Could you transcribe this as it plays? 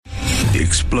The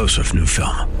explosive new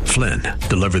film, Flynn,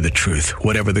 deliver the truth,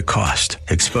 whatever the cost,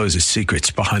 exposes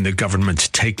secrets behind the government's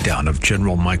takedown of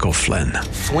General Michael Flynn.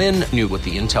 Flynn knew what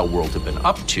the intel world had been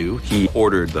up to. He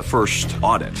ordered the first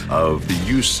audit of the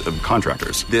use of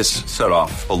contractors. This set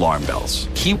off alarm bells.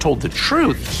 He told the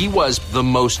truth. He was the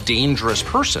most dangerous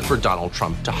person for Donald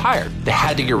Trump to hire. They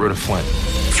had to get rid of Flynn.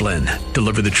 Flynn,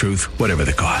 deliver the truth, whatever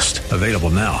the cost. Available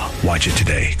now. Watch it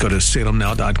today. Go to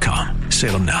salemnow.com.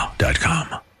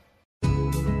 salemnow.com.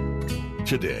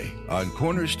 Today on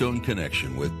Cornerstone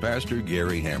Connection with Pastor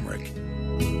Gary Hamrick.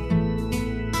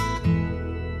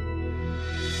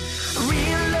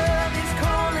 Real love is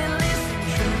calling, listen,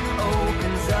 truth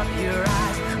opens up your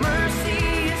eyes. Mercy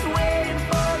is waiting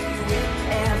for you with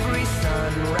every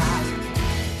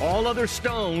sunrise. All other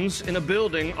stones in a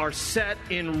building are set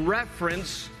in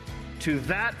reference to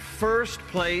that first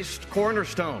placed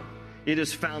cornerstone. It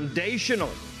is foundational,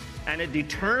 and it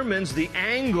determines the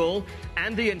angle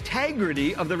and the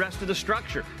integrity of the rest of the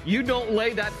structure. You don't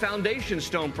lay that foundation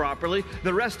stone properly,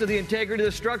 the rest of the integrity of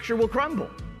the structure will crumble.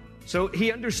 So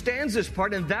he understands this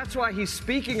part, and that's why he's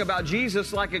speaking about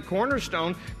Jesus like a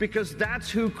cornerstone, because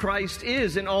that's who Christ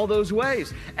is in all those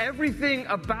ways. Everything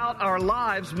about our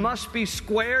lives must be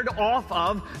squared off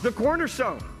of the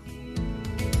cornerstone.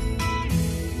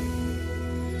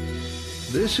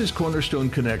 This is Cornerstone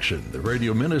Connection, the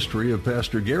radio ministry of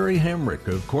Pastor Gary Hamrick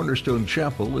of Cornerstone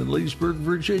Chapel in Leesburg,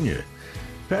 Virginia.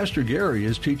 Pastor Gary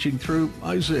is teaching through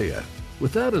Isaiah.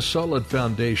 Without a solid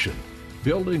foundation,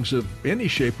 buildings of any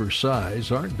shape or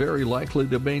size aren't very likely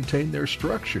to maintain their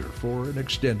structure for an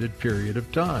extended period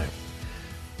of time.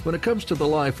 When it comes to the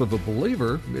life of a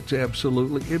believer, it's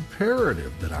absolutely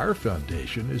imperative that our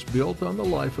foundation is built on the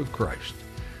life of Christ.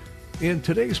 In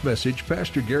today's message,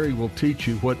 Pastor Gary will teach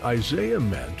you what Isaiah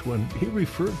meant when he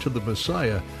referred to the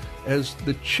Messiah as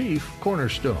the chief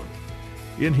cornerstone.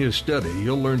 In his study,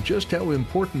 you'll learn just how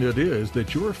important it is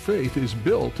that your faith is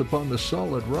built upon the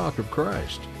solid rock of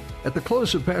Christ. At the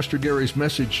close of Pastor Gary's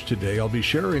message today, I'll be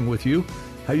sharing with you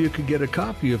how you can get a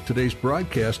copy of today's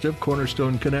broadcast of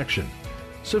Cornerstone Connection.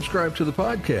 Subscribe to the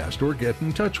podcast or get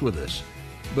in touch with us.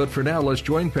 But for now, let's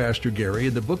join Pastor Gary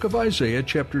in the book of Isaiah,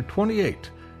 chapter 28,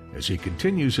 as he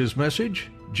continues his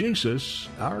message, Jesus,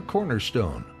 our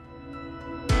cornerstone.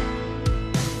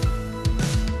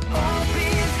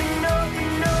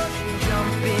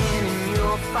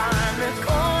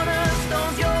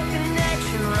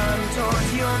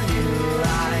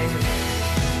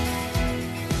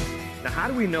 Now, how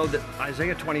do we know that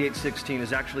Isaiah 28:16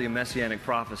 is actually a messianic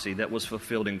prophecy that was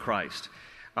fulfilled in Christ?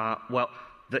 Well,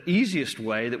 the easiest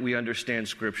way that we understand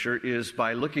Scripture is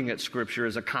by looking at Scripture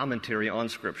as a commentary on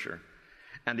Scripture.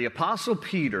 And the Apostle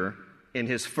Peter, in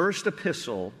his first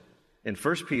epistle, in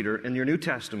 1 Peter, in your New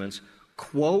Testaments,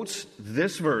 quotes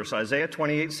this verse, Isaiah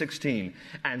 28:16,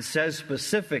 and says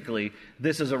specifically,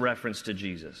 this is a reference to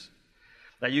Jesus.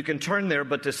 Now, you can turn there,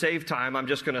 but to save time, I'm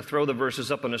just going to throw the verses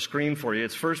up on the screen for you.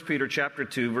 It's 1 Peter chapter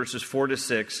 2, verses 4 to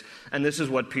 6, and this is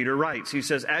what Peter writes. He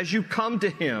says, as you come to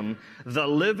him, the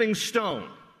living stone,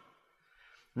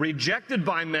 rejected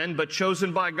by men, but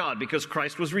chosen by God, because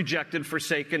Christ was rejected,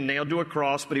 forsaken, nailed to a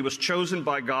cross, but he was chosen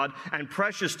by God and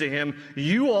precious to him.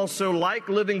 You also, like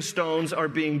living stones, are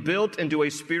being built into a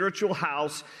spiritual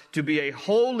house to be a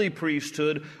holy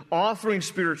priesthood, offering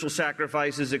spiritual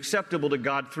sacrifices acceptable to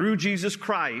God through Jesus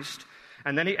Christ.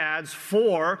 And then he adds,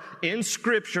 for in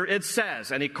Scripture it says,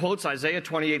 and he quotes Isaiah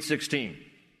 28:16.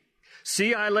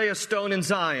 See, I lay a stone in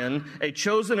Zion, a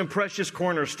chosen and precious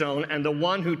cornerstone, and the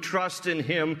one who trusts in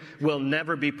him will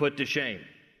never be put to shame.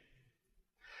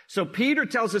 So Peter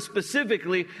tells us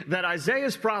specifically that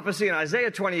Isaiah's prophecy in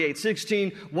Isaiah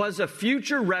 28:16 was a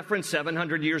future reference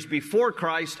 700 years before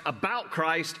Christ, about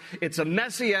Christ. It's a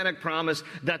messianic promise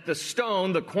that the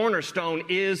stone, the cornerstone,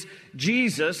 is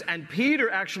Jesus. And Peter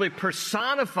actually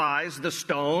personifies the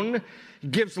stone,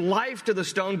 gives life to the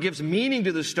stone, gives meaning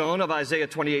to the stone of Isaiah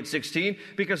 28:16,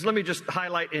 because let me just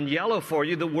highlight in yellow for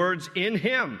you the words in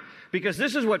him, because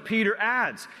this is what Peter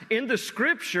adds. In the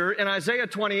Scripture, in Isaiah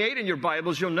 28 in your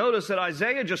Bibles, you'll notice that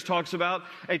Isaiah just talks about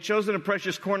a chosen and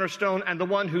precious cornerstone, and the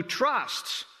one who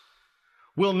trusts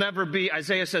will never be,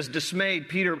 Isaiah says, dismayed.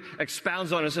 Peter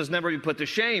expounds on it and says, never be put to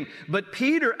shame. But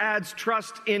Peter adds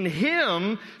trust in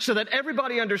him so that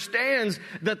everybody understands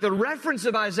that the reference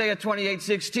of Isaiah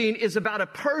 28:16 is about a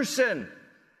person.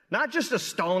 Not just a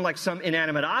stone like some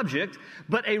inanimate object,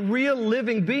 but a real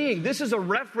living being. This is a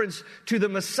reference to the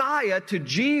Messiah, to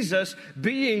Jesus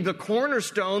being the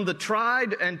cornerstone, the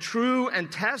tried and true and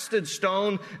tested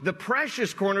stone, the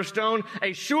precious cornerstone,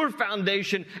 a sure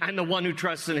foundation, and the one who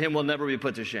trusts in him will never be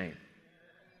put to shame.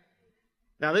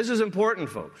 Now, this is important,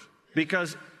 folks,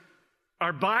 because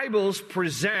Our Bibles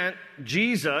present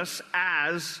Jesus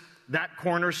as that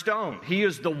cornerstone. He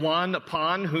is the one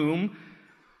upon whom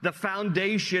the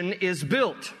foundation is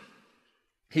built.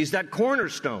 He's that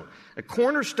cornerstone. A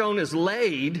cornerstone is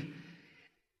laid.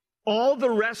 All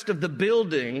the rest of the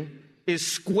building is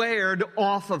squared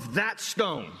off of that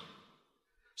stone.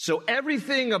 So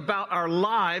everything about our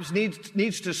lives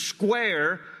needs to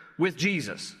square with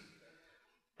Jesus.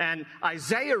 And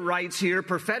Isaiah writes here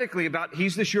prophetically about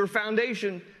he's the sure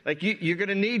foundation. Like you're going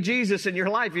to need Jesus in your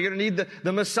life. You're going to need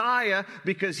the Messiah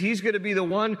because he's going to be the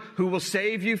one who will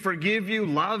save you, forgive you,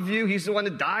 love you. He's the one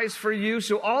that dies for you.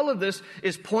 So all of this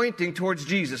is pointing towards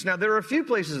Jesus. Now, there are a few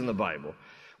places in the Bible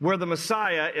where the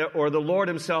Messiah or the Lord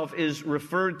himself is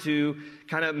referred to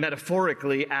kind of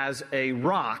metaphorically as a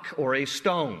rock or a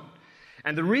stone.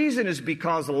 And the reason is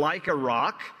because like a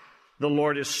rock, the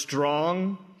Lord is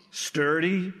strong,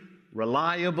 sturdy,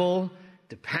 reliable,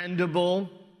 dependable.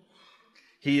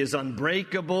 He is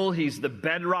unbreakable. He's the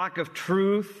bedrock of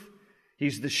truth.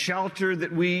 He's the shelter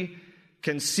that we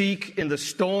can seek in the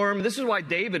storm. This is why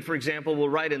David, for example, will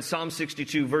write in Psalm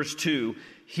 62, verse 2,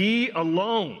 He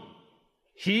alone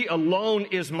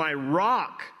is my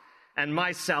rock and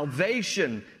my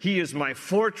salvation. He is my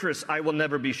fortress. I will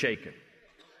never be shaken.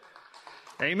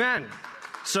 Amen.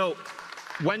 So,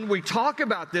 when we talk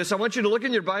about this, I want you to look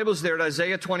in your Bibles there at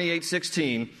Isaiah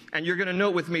 28:16, and you're going to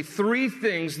note with me three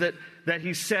things that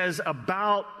he says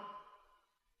about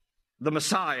the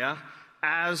Messiah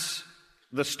as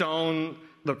the stone,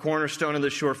 the cornerstone, and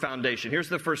the sure foundation. Here's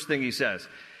the first thing he says.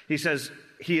 He says,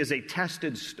 he is a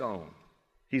tested stone.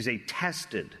 He's a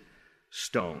tested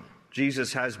stone.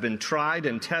 Jesus has been tried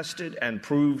and tested and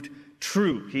proved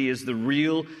true. He is the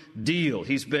real deal.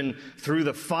 He's been through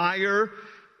the fire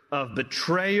of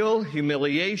betrayal,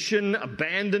 humiliation,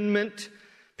 abandonment.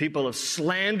 People have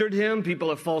slandered him. People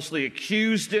have falsely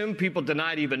accused him. People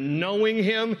denied even knowing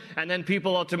him. And then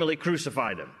people ultimately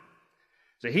crucified him.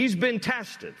 So he's been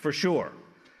tested for sure.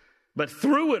 But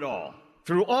through it all,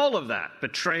 through all of that,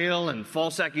 betrayal and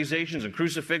false accusations and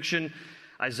crucifixion,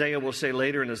 Isaiah will say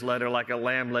later in his letter, like a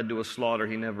lamb led to a slaughter,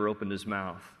 he never opened his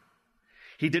mouth.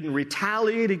 He didn't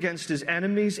retaliate against his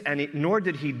enemies, nor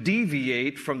did he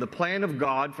deviate from the plan of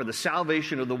God for the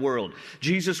salvation of the world.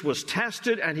 Jesus was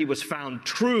tested, and he was found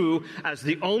true as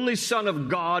the only Son of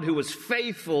God who was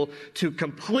faithful to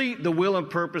complete the will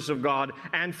and purpose of God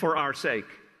and for our sake.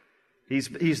 He's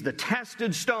the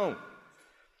tested stone.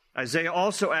 Isaiah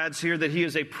also adds here that he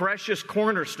is a precious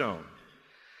cornerstone.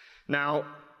 Now,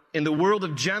 in the world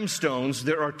of gemstones,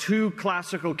 there are two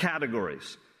classical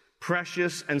categories: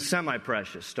 precious and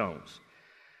semi-precious stones.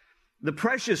 The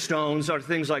precious stones are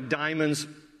things like diamonds,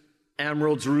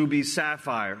 emeralds, rubies,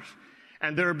 sapphires.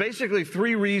 And there are basically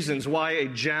three reasons why a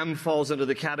gem falls into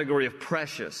the category of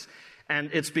precious.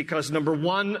 And it's because, number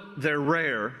one, they're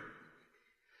rare.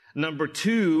 Number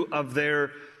two, of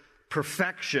their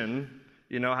perfection,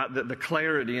 how the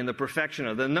clarity and the perfection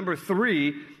of them. Number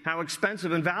three, how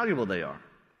expensive and valuable they are.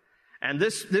 And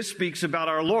this speaks about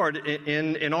our Lord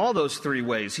in all those three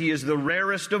ways. He is the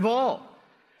rarest of all.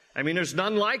 I mean, there's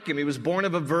none like him. He was born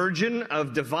of a virgin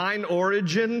of divine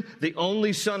origin, the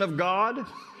only Son of God.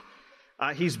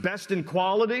 He's best in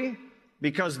quality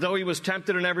because though he was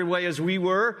tempted in every way as we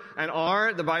were and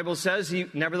are, the Bible says, he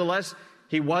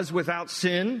was without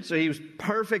sin. So he was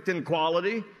perfect in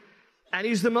quality. And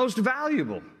he's the most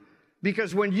valuable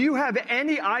because when you have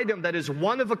any item that is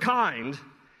one of a kind,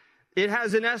 it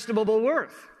has inestimable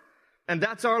worth. And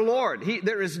that's our Lord.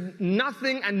 There is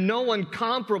nothing and no one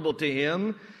comparable to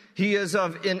him. He is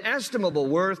of inestimable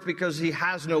worth because he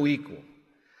has no equal.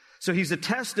 So he's a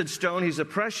tested stone. He's a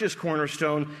precious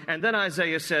cornerstone. And then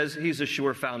Isaiah says he's a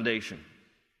sure foundation.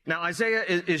 Now, Isaiah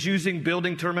is using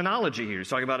building terminology here. He's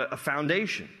talking about a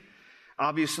foundation.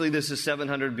 Obviously, this is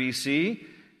 700 BC.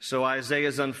 So Isaiah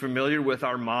is unfamiliar with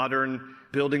our modern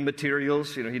building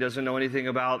materials. He doesn't know anything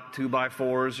about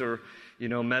 2x4s or,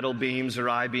 metal beams or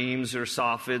I-beams or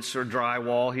soffits or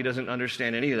drywall. He doesn't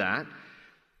understand any of that.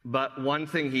 But one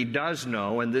thing he does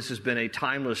know, and this has been a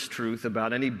timeless truth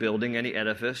about any building, any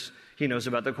edifice, he knows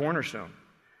about the cornerstone.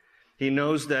 He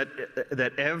knows that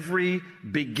every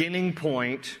beginning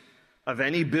point of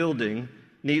any building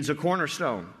needs a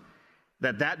cornerstone.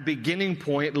 That beginning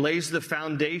point lays the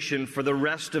foundation for the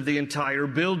rest of the entire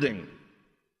building.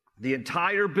 The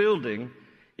entire building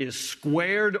is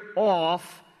squared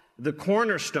off the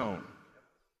cornerstone.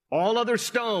 All other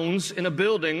stones in a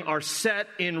building are set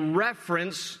in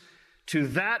reference to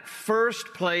that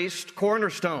first placed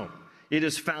cornerstone. It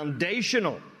is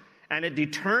foundational. and it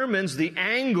determines the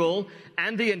angle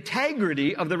and the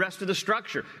integrity of the rest of the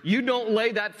structure. You don't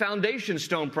lay that foundation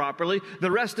stone properly, the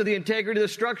rest of the integrity of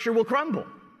the structure will crumble.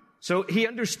 So he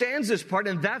understands this part,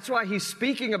 and that's why he's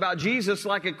speaking about Jesus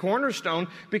like a cornerstone,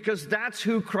 because that's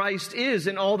who Christ is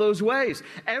in all those ways.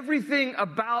 Everything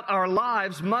about our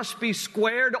lives must be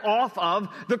squared off of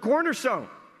the cornerstone.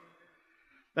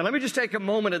 Now, let me just take a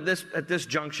moment at this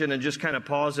junction and just kind of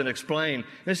pause and explain.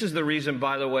 This is the reason,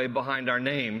 by the way, behind our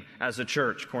name as a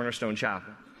church, Cornerstone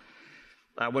Chapel.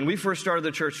 When we first started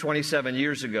the church 27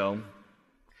 years ago,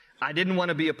 I didn't want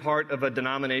to be a part of a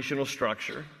denominational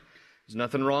structure. There's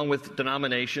nothing wrong with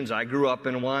denominations. I grew up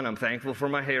in one. I'm thankful for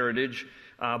my heritage.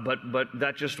 But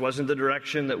that just wasn't the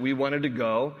direction that we wanted to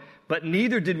go. But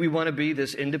neither did we want to be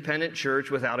this independent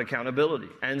church without accountability.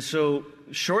 And so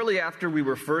shortly after we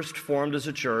were first formed as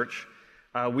a church,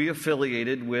 we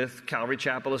affiliated with Calvary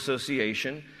Chapel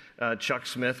Association. Chuck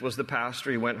Smith was the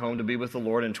pastor. He went home to be with the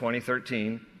Lord in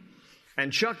 2013.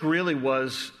 And Chuck really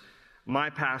was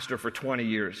my pastor for 20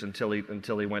 years until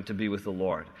he went to be with the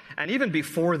Lord. And even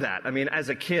before that, I mean, as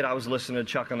a kid, I was listening to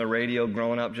Chuck on the radio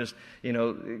growing up, just,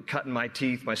 cutting my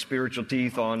teeth, my spiritual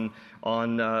teeth on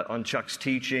Chuck's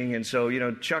teaching. And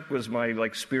so, Chuck was my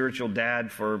spiritual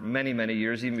dad for many, many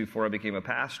years, even before I became a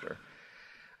pastor.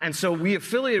 And so we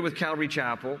affiliated with Calvary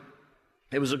Chapel.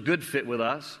 It was a good fit with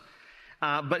us.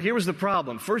 But here was the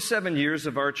problem. First 7 years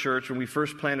of our church, when we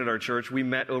first planted our church, we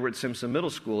met over at Simpson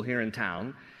Middle School here in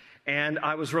town. And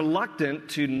I was reluctant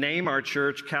to name our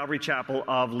church Calvary Chapel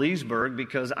of Leesburg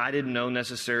because I didn't know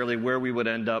necessarily where we would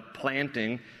end up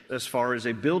planting as far as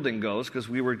a building goes, because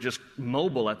we were just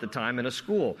mobile at the time in a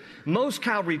school. Most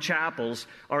Calvary Chapels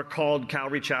are called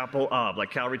Calvary Chapel of,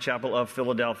 like Calvary Chapel of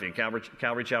Philadelphia,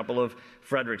 Calvary Chapel of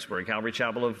Fredericksburg, Calvary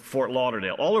Chapel of Fort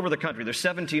Lauderdale, all over the country. There's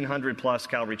 1,700 plus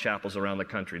Calvary Chapels around the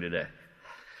country today.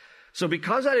 So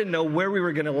because I didn't know where we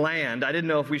were going to land, I didn't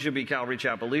know if we should be Calvary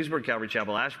Chapel Leesburg, Calvary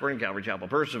Chapel Ashburn, Calvary Chapel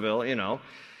Purcellville,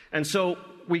 And so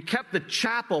we kept the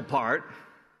chapel part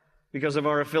because of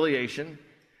our affiliation.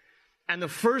 And the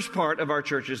first part of our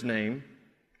church's name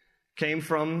came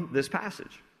from this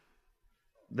passage,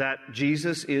 that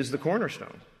Jesus is the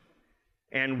cornerstone.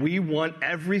 And we want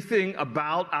everything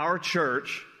about our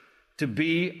church to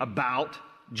be about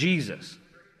Jesus.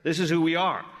 This is who we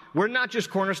are. We're not just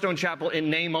Cornerstone Chapel in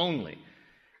name only.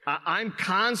 I'm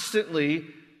constantly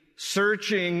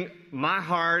searching my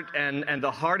heart and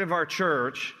the heart of our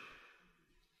church,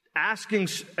 asking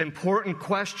important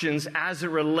questions as it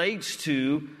relates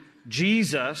to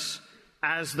Jesus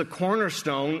as the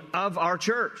cornerstone of our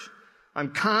church.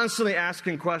 I'm constantly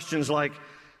asking questions like,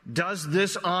 does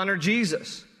this honor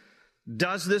Jesus?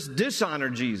 Does this dishonor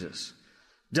Jesus?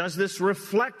 Does this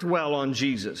reflect well on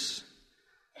Jesus?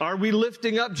 Are we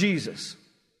lifting up Jesus?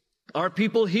 Are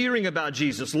people hearing about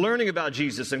Jesus, learning about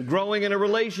Jesus, and growing in a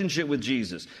relationship with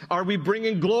Jesus? Are we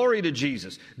bringing glory to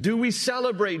Jesus? Do we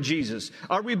celebrate Jesus?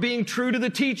 Are we being true to the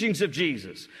teachings of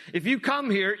Jesus? If you come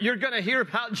here, you're going to hear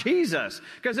about Jesus,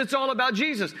 because it's all about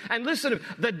Jesus. And listen,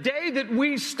 the day that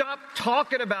we stop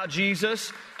talking about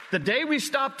Jesus, the day we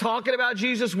stop talking about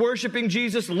Jesus, worshiping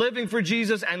Jesus, living for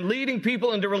Jesus, and leading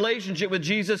people into relationship with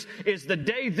Jesus is the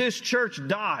day this church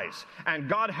dies. And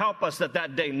God help us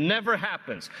that day never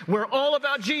happens. We're all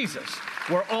about Jesus.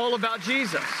 We're all about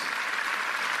Jesus.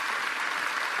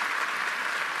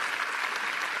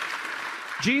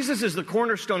 Jesus is the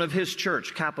cornerstone of His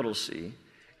church, capital C.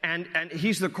 And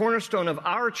He's the cornerstone of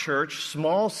our church,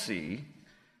 small c,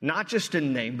 not just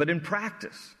in name, but in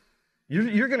practice.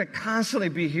 You're going to constantly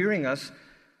be hearing us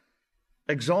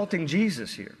exalting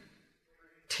Jesus here,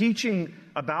 teaching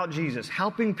about Jesus,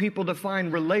 helping people to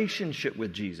find relationship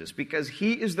with Jesus, because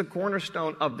He is the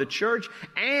cornerstone of the church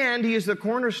and He is the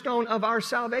cornerstone of our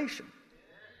salvation.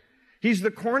 He's the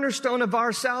cornerstone of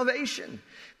our salvation.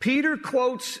 Peter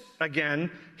quotes again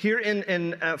here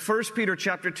in 1 Peter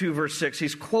chapter 2, verse 6.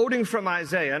 He's quoting from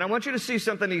Isaiah, and I want you to see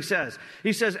something he says.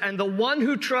 He says, and the one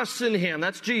who trusts in Him,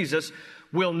 that's Jesus,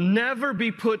 will never be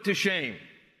put to shame.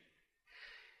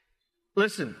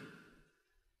 Listen,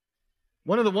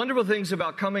 one of the wonderful things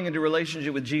about coming into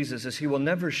relationship with Jesus is He will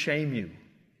never shame you.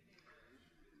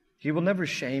 He will never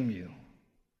shame you.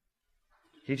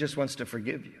 He just wants to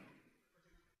forgive you.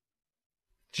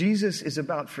 Jesus is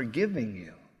about forgiving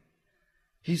you.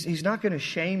 He's not going to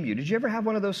shame you. Did you ever have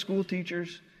one of those school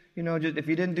teachers? If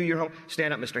you didn't do your homework,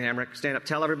 stand up, Mr. Hamrick, stand up,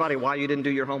 tell everybody why you didn't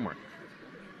do your homework.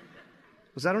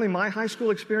 Was that only my high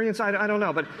school experience? I don't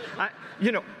know. But,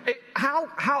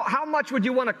 how much would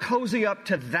you want to cozy up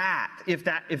to that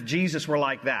if Jesus were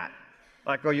like that?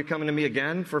 Like, oh, you're coming to me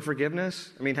again for forgiveness?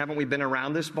 I mean, haven't we been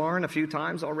around this barn a few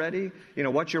times already? You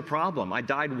know, what's your problem? I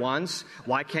died once.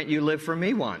 Why can't you live for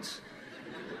me once?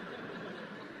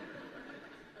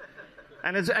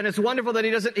 And it's wonderful that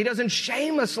he doesn't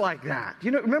shame us like that.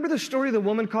 You know, remember the story of the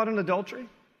woman caught in adultery?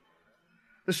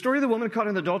 The story of the woman caught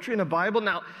in adultery in the Bible.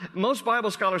 Now, most Bible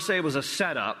scholars say it was a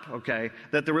setup, okay,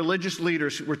 that the religious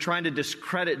leaders were trying to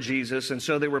discredit Jesus, and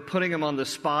so they were putting him on the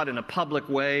spot in a public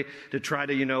way to try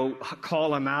to, you know,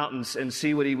 call him out and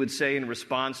see what he would say in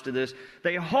response to this.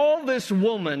 They haul this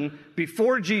woman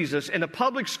before Jesus in a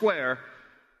public square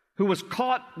who was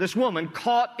caught, this woman,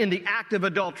 caught in the act of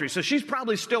adultery. So she's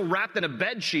probably still wrapped in a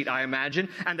bed sheet, I imagine,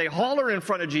 and they haul her in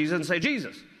front of Jesus and say,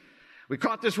 Jesus, we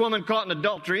caught this woman caught in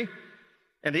adultery.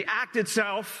 And the act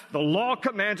itself, the law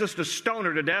commands us to stone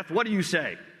her to death. What do you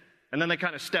say? And then they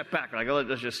kind of step back, like, oh,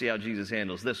 let's just see how Jesus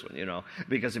handles this one, you know.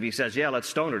 Because if he says, yeah, let's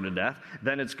stone her to death,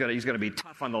 then he's going to be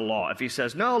tough on the law. If he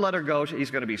says, no, let her go, he's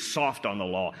going to be soft on the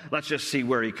law. Let's just see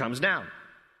where he comes down.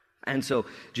 And so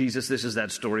Jesus, this is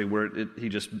that story where he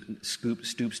just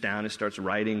stoops down and starts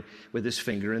writing with his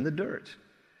finger in the dirt.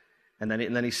 And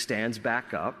then he stands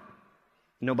back up.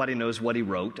 Nobody knows what he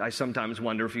wrote. I sometimes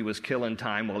wonder if he was killing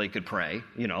time while he could pray.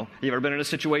 You know, you ever been in a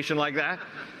situation like that?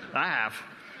 I have.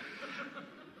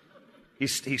 He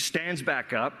stands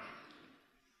back up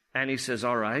and he says,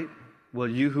 all right, well,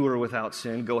 you who are without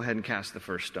sin, go ahead and cast the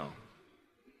first stone.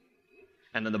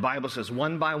 And then the Bible says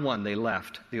one by one they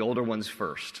left, the older ones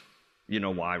first. You know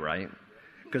why, right?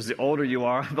 Because the older you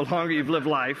are, the longer you've lived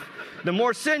life, the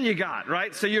more sin you got,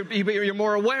 right? So you're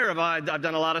more aware of, I've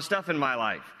done a lot of stuff in my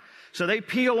life. So they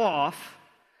peel off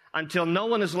until no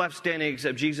one is left standing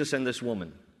except Jesus and this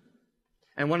woman.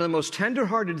 And one of the most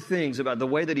tender-hearted things about the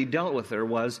way that he dealt with her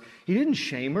was he didn't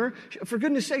shame her. For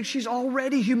goodness sake, she's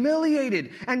already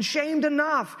humiliated and shamed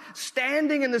enough,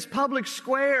 standing in this public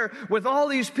square with all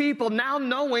these people now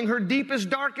knowing her deepest,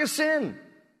 darkest sin.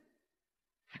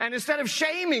 And instead of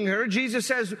shaming her, Jesus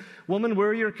says, woman, where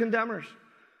are your condemners?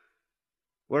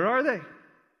 Where are they?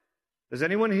 Is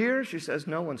anyone here? She says,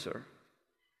 no one, sir.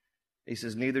 He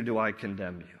says, neither do I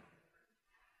condemn you.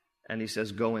 And he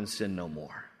says, go and sin no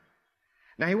more.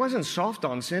 Now, he wasn't soft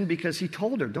on sin because he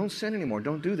told her, don't sin anymore,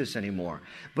 don't do this anymore.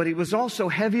 But he was also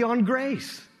heavy on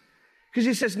grace. Because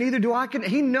he says, neither do I condemn.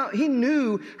 He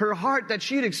knew her heart that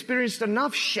she had experienced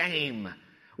enough shame.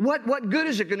 What good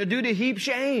is it going to do to heap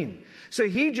shame? So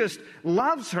he just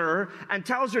loves her and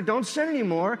tells her, don't sin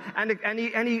anymore. And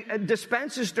he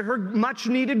dispenses to her much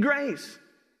needed grace.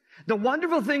 The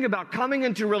wonderful thing about coming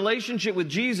into relationship with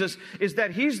Jesus is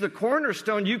that he's the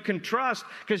cornerstone you can trust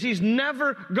because he's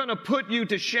never going to put you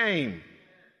to shame.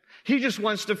 He just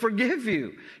wants to forgive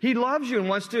you. He loves you and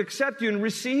wants to accept you and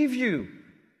receive you.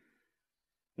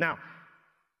 Now,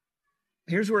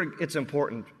 here's where it's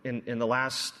important in the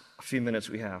last few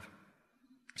minutes we have.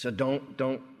 So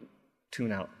don't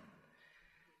tune out.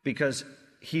 Because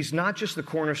he's not just the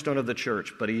cornerstone of the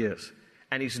church, but he is.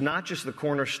 And he's not just the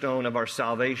cornerstone of our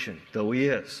salvation, though he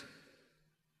is.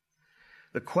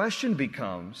 The question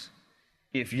becomes,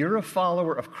 if you're a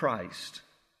follower of Christ,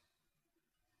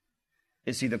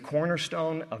 is he the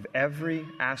cornerstone of every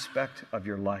aspect of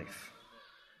your life?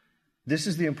 This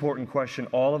is the important question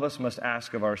all of us must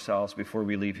ask of ourselves before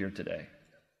we leave here today.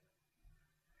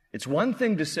 It's one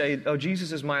thing to say, oh,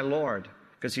 Jesus is my Lord,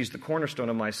 because he's the cornerstone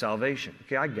of my salvation.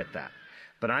 Okay, I get that.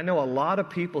 But I know a lot of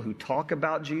people who talk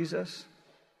about Jesus,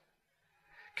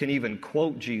 can even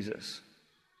quote Jesus.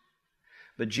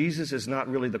 But Jesus is not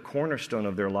really the cornerstone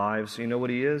of their lives. You know what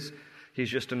he is? He's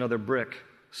just another brick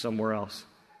somewhere else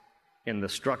in the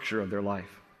structure of their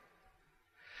life.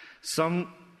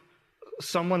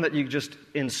 Someone that you just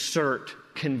insert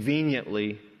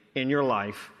conveniently in your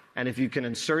life, and if you can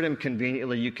insert him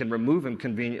conveniently, you can remove him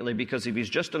conveniently, because if he's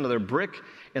just another brick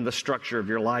in the structure of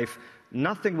your life,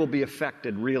 nothing will be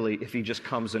affected really if he just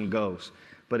comes and goes.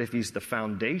 But if he's the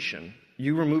foundation,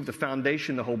 you remove the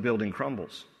foundation, the whole building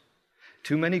crumbles.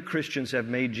 Too many Christians have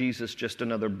made Jesus just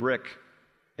another brick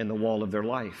in the wall of their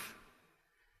life.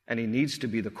 And he needs to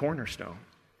be the cornerstone.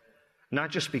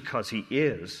 Not just because he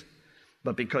is,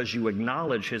 but because you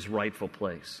acknowledge his rightful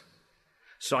place.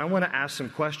 So I want to ask some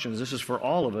questions. This is for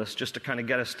all of us, just to kind of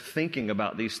get us thinking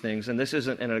about these things. And this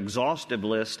isn't an exhaustive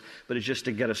list, but it's just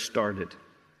to get us started.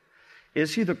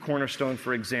 Is he the cornerstone,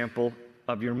 for example,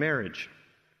 of your marriage?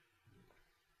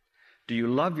 Do you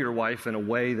love your wife in a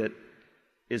way that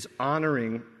is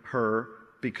honoring her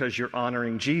because you're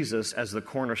honoring Jesus as the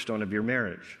cornerstone of your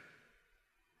marriage?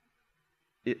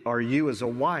 Are you as a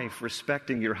wife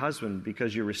respecting your husband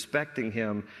because you're respecting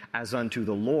him as unto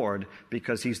the Lord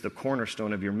because he's the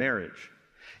cornerstone of your marriage?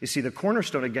 You see, the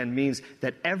cornerstone, again, means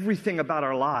that everything about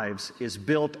our lives is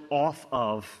built off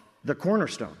of the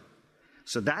cornerstone.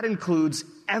 So that includes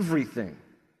everything.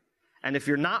 And if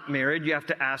you're not married, you have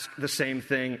to ask the same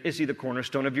thing. Is he the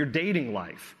cornerstone of your dating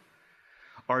life?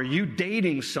 Are you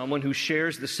dating someone who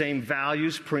shares the same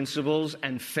values, principles,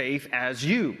 and faith as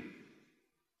you?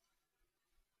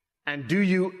 And do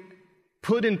you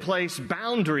put in place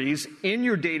boundaries in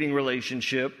your dating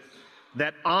relationship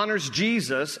that honors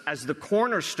Jesus as the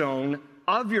cornerstone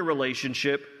of your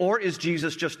relationship, or is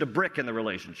Jesus just a brick in the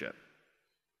relationship?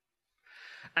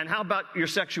 And how about your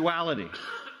sexuality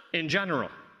in general?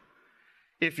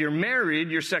 If you're married,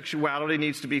 your sexuality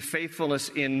needs to be faithfulness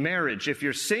in marriage. If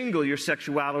you're single, your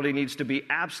sexuality needs to be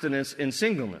abstinence in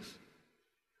singleness.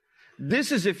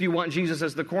 This is if you want Jesus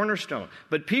as the cornerstone.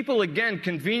 But people, again,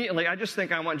 conveniently, I just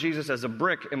think I want Jesus as a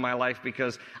brick in my life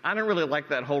because I don't really like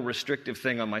that whole restrictive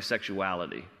thing on my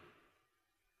sexuality.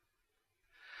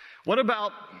 What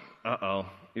about,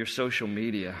 your social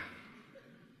media?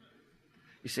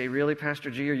 You say, really, Pastor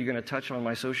G, are you going to touch on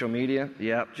my social media?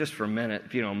 Yeah, just for a minute,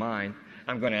 if you don't mind.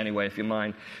 I'm going to anyway, if you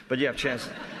mind. But you have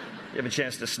a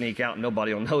chance to sneak out and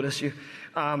nobody will notice you.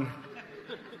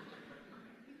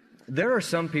 There are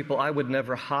some people I would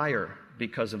never hire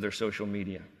because of their social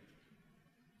media.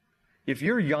 If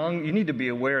you're young, you need to be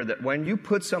aware that when you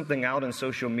put something out on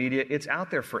social media, it's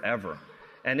out there forever.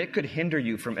 And it could hinder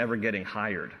you from ever getting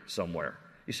hired somewhere.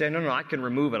 You say, no, I can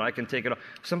remove it. I can take it off.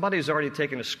 Somebody's already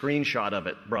taken a screenshot of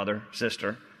it, brother,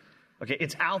 sister. Okay,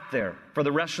 it's out there for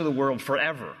the rest of the world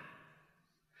forever.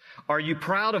 Are you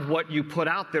proud of what you put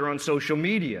out there on social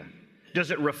media?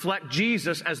 Does it reflect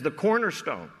Jesus as the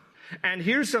cornerstone? And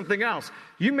here's something else.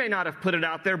 You may not have put it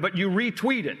out there, but you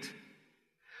retweet it.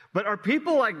 But are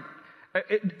people like,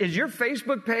 is your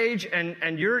Facebook page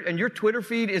and your Twitter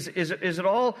feed, is it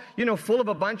all, full of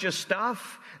a bunch of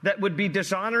stuff that would be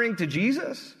dishonoring to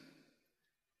Jesus?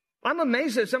 I'm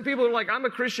amazed that some people are like, I'm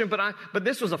a Christian, but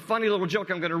this was a funny little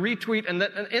joke I'm going to retweet. And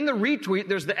in the retweet,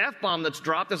 there's the F-bomb that's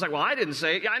dropped. It's like, well, I didn't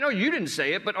say it. Yeah, I know you didn't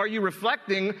say it, but are you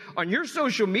reflecting on your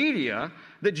social media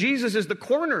that Jesus is the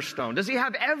cornerstone? Does he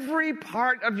have every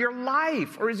part of your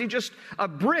life? Or is he just a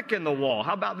brick in the wall?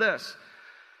 How about this?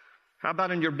 How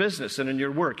about in your business and in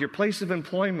your work, your place of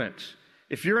employment?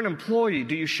 If you're an employee,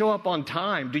 do you show up on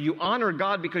time? Do you honor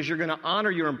God because you're going to honor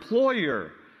your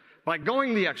employer by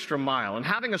going the extra mile and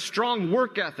having a strong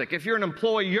work ethic? If you're an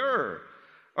employer,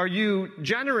 are you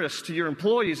generous to your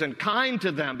employees and kind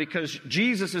to them because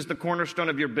Jesus is the cornerstone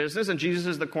of your business and Jesus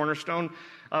is the cornerstone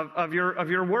of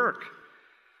your work?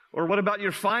 Or what about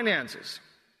your finances?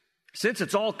 Since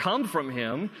it's all come from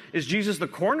him, is Jesus the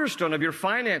cornerstone of your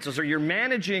finances? Are you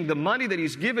managing the money that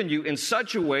he's given you in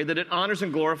such a way that it honors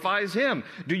and glorifies him?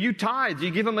 Do you tithe? Do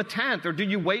you give him a tenth? Or do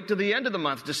you wait to the end of the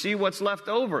month to see what's left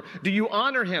over? Do you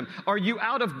honor him? Are you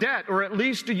out of debt? Or at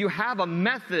least do you have a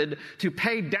method to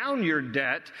pay down your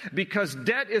debt? Because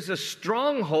debt is a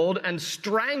stronghold and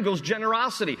strangles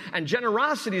generosity. And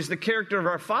generosity is the character of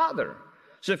our Father.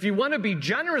 So if you want to be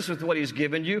generous with what he's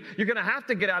given you, you're going to have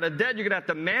to get out of debt. You're going to have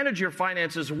to manage your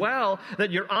finances well,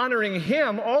 that you're honoring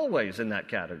him always in that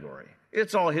category.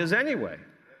 It's all his anyway.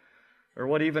 Or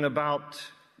what even about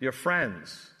your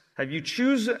friends? Have you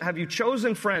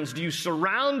chosen friends? Do you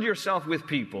surround yourself with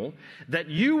people that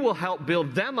you will help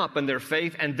build them up in their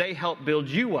faith and they help build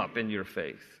you up in your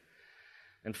faith?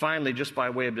 And finally, just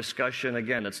by way of discussion,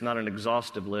 again, it's not an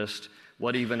exhaustive list,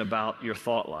 what even about your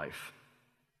thought life?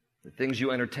 The things you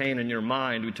entertain in your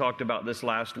mind, we talked about this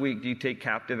last week. Do you take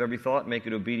captive every thought, make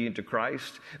it obedient to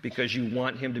Christ because you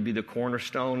want him to be the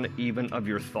cornerstone even of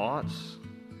your thoughts?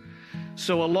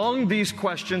 So along these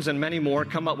questions and many more,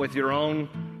 come up with your own.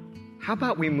 How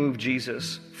about we move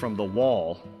Jesus from the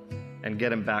wall and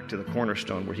get him back to the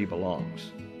cornerstone where he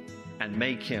belongs and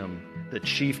make him the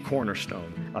chief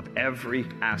cornerstone of every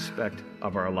aspect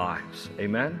of our lives?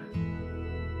 Amen?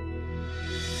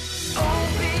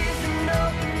 Open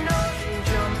ocean,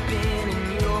 jump in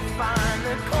and you'll find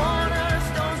the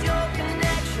cornerstone's your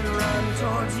connection. Run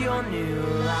towards your new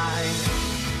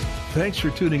life. Thanks for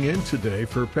tuning in today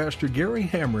for Pastor Gary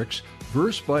Hamrick's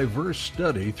verse-by-verse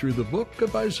study through the book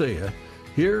of Isaiah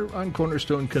here on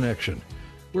Cornerstone Connection.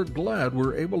 We're glad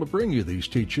we're able to bring you these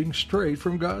teachings straight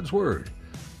from God's Word.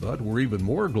 But we're even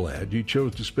more glad you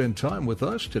chose to spend time with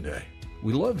us today.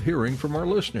 We love hearing from our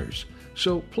listeners.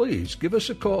 So please give us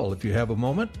a call if you have a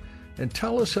moment and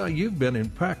tell us how you've been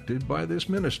impacted by this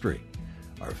ministry.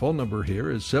 Our phone number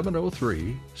here is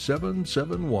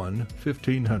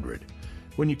 703-771-1500.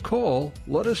 When you call,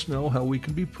 let us know how we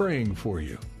can be praying for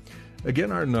you.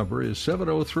 Again, our number is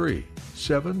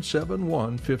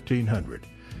 703-771-1500.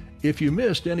 If you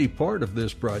missed any part of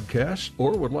this broadcast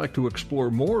or would like to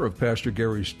explore more of Pastor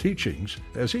Gary's teachings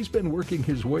as he's been working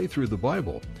his way through the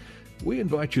Bible, we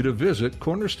invite you to visit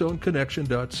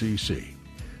cornerstoneconnection.cc.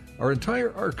 Our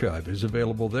entire archive is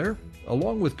available there,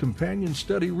 along with companion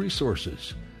study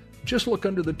resources. Just look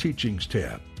under the Teachings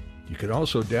tab. You can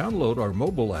also download our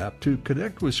mobile app to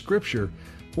connect with Scripture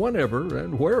whenever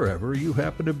and wherever you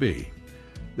happen to be.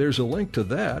 There's a link to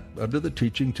that under the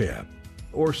Teaching tab.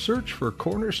 Or search for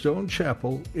Cornerstone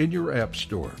Chapel in your app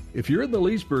store. If you're in the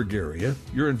Leesburg area,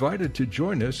 you're invited to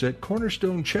join us at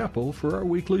Cornerstone Chapel for our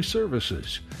weekly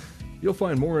services. You'll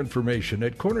find more information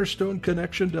at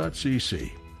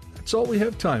cornerstoneconnection.cc. That's all we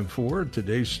have time for in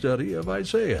today's study of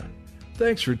Isaiah.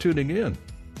 Thanks for tuning in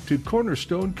to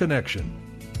Cornerstone Connection.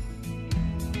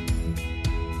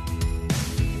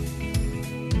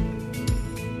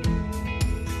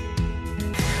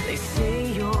 They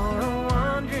say you're a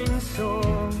wandering soul,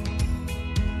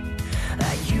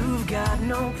 that you've got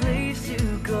no place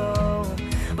to go,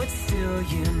 but still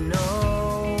you know